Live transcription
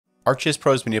ArcGIS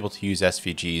Pro has been able to use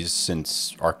SVGs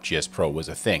since ArcGIS Pro was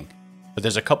a thing. But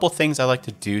there's a couple things I like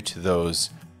to do to those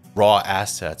raw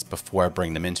assets before I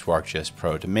bring them into ArcGIS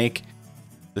Pro to make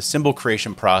the symbol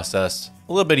creation process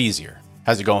a little bit easier.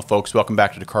 How's it going, folks? Welcome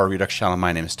back to the Car Redux channel.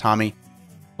 My name is Tommy.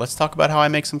 Let's talk about how I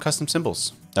make some custom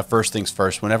symbols. Now, first things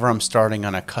first, whenever I'm starting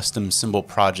on a custom symbol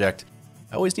project,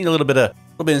 I always need a little bit of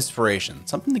inspiration,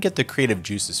 something to get the creative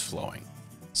juices flowing.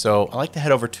 So I like to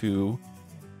head over to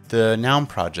the Noun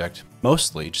project,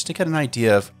 mostly just to get an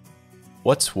idea of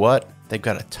what's what. They've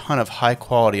got a ton of high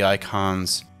quality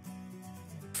icons,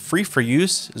 free for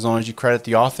use as long as you credit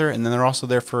the author, and then they're also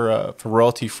there for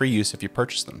royalty free use if you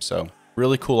purchase them. So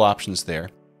really cool options there.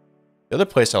 The other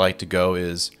place I like to go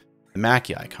is the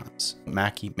Mackie icons,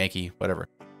 Mackie, Makey, whatever.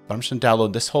 But I'm just gonna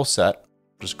download this whole set,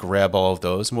 just grab all of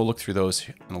those, and we'll look through those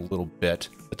in a little bit.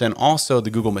 But then also the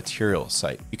Google Materials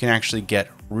site. You can actually get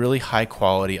really high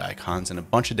quality icons in a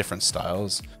bunch of different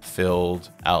styles, filled,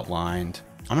 outlined.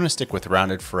 I'm gonna stick with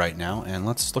rounded for right now, and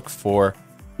let's look for,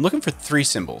 I'm looking for three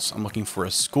symbols. I'm looking for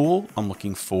a school, I'm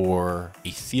looking for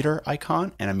a theater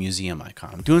icon, and a museum icon.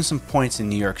 I'm doing some points in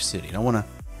New York City. I don't wanna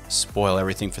spoil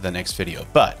everything for the next video,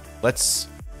 but let's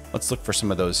look for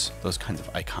some of those kinds of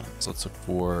icons. Let's look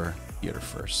for theater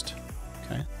first.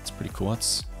 Okay, that's pretty cool.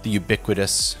 It's the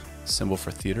ubiquitous symbol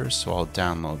for theaters, so I'll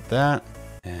download that.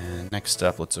 And next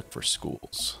up, let's look for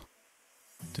schools.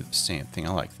 Do the same thing.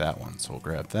 I like that one, so we'll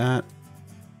grab that.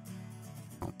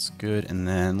 That's good. And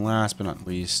then last but not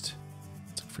least,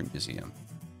 let's look for museum.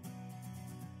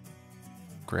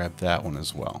 Grab that one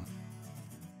as well.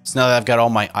 So now that I've got all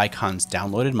my icons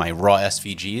downloaded, my raw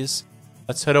SVGs,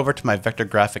 let's head over to my vector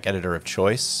graphic editor of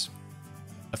choice,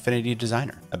 Affinity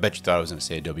Designer. I bet you thought I was going to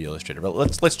say Adobe Illustrator, but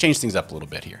let's change things up a little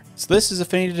bit here. So this is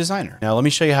Affinity Designer. Now let me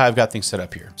show you how I've got things set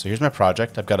up here. So here's my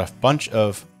project. I've got a bunch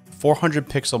of 400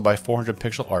 pixel by 400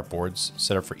 pixel artboards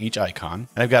set up for each icon.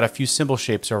 And I've got a few symbol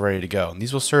shapes all ready to go. And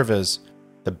these will serve as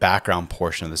the background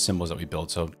portion of the symbols that we build.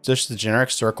 So just the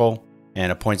generic circle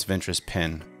and a points of interest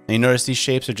pin. And you notice these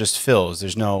shapes are just fills.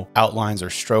 There's no outlines or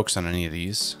strokes on any of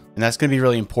these. And that's going to be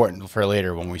really important for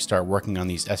later when we start working on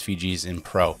these SVGs in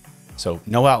Pro. So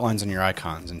no outlines on your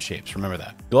icons and shapes, remember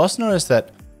that. You'll also notice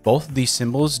that both of these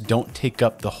symbols don't take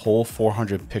up the whole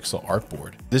 400 pixel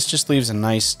artboard. This just leaves a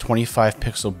nice 25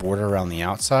 pixel border around the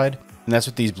outside. And that's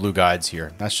what these blue guides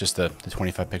here, that's just the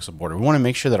 25 pixel border. We want to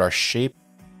make sure that our shape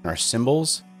and our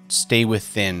symbols stay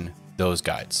within those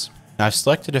guides. Now I've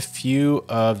selected a few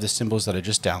of the symbols that I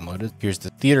just downloaded. Here's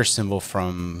the theater symbol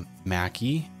from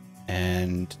Mackie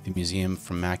and the museum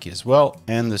from Mackie as well,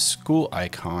 and the school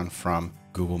icon from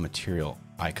Google Material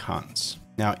Icons.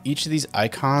 Now, each of these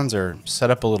icons are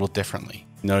set up a little differently.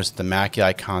 Notice the Mackie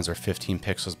icons are 15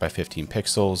 pixels by 15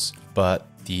 pixels, but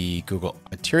the Google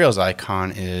Materials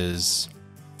icon is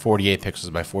 48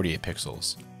 pixels by 48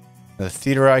 pixels. The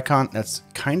theater icon, that's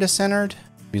kind of centered.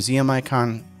 Museum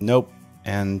icon, nope.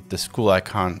 And the school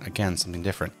icon, again, something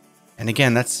different. And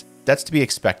again, that's to be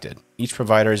expected. Each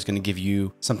provider is going to give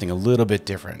you something a little bit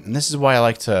different. And this is why I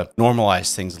like to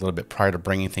normalize things a little bit prior to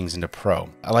bringing things into Pro.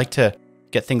 I like to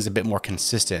get things a bit more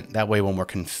consistent. That way, when we're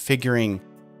configuring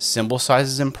symbol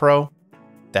sizes in Pro,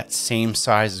 that same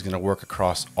size is going to work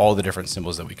across all the different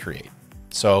symbols that we create.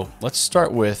 So let's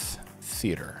start with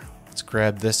theater. Let's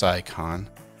grab this icon.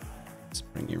 Let's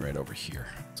bring you right over here.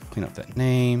 Let's clean up that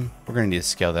name. We're going to need to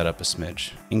scale that up a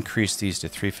smidge. Increase these to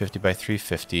 350 by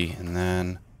 350, and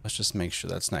then let's just make sure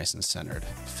that's nice and centered.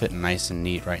 Fit nice and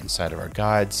neat right inside of our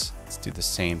guides. Let's do the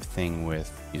same thing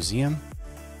with museum.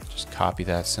 Just copy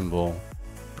that symbol,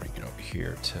 bring it over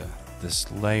here to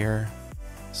this layer,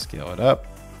 scale it up,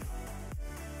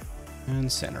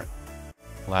 and center it.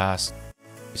 Last,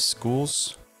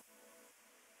 schools.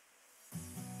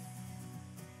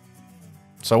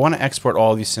 So I want to export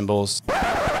all these symbols.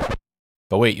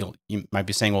 But wait, you might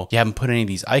be saying, well, you haven't put any of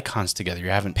these icons together. You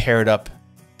haven't paired up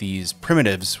these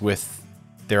primitives with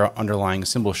their underlying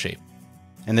symbol shape.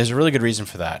 And there's a really good reason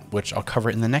for that, which I'll cover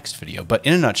in the next video. But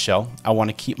in a nutshell, I want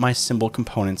to keep my symbol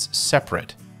components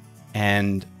separate,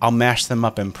 and I'll mash them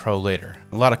up in Pro later.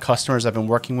 A lot of customers I've been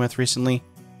working with recently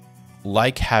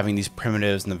like having these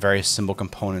primitives and the various symbol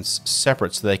components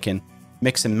separate so they can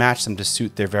mix and match them to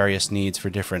suit their various needs for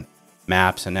different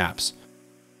maps and apps.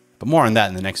 But more on that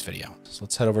in the next video. So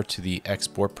let's head over to the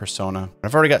export persona.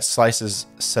 I've already got slices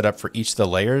set up for each of the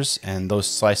layers, and those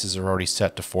slices are already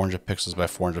set to 400 pixels by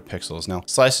 400 pixels. Now,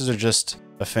 slices are just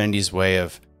Affinity's way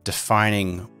of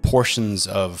defining portions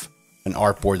of an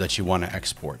artboard that you want to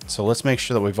export. So let's make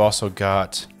sure that we've also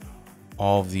got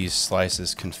all of these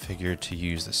slices configured to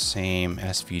use the same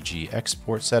SVG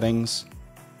export settings.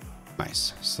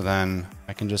 Nice. So then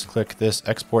I can just click this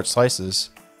export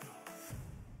slices,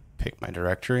 pick my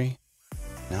directory.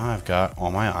 Now I've got all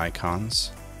my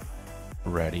icons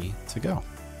ready to go.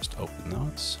 Just open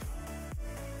those.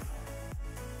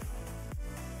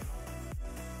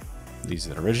 These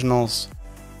are the originals.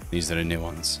 These are the new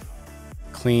ones.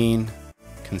 Clean,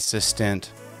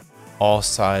 consistent, all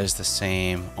sized the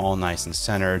same, all nice and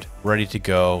centered, ready to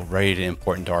go, ready to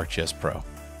import into ArcGIS Pro.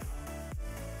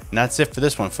 And that's it for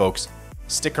this one, folks.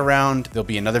 Stick around. There'll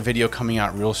be another video coming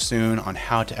out real soon on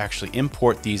how to actually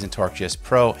import these into ArcGIS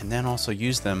Pro and then also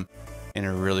use them in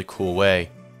a really cool way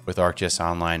with ArcGIS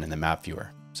Online and the map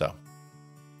viewer. So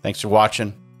thanks for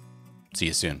watching. See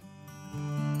you soon.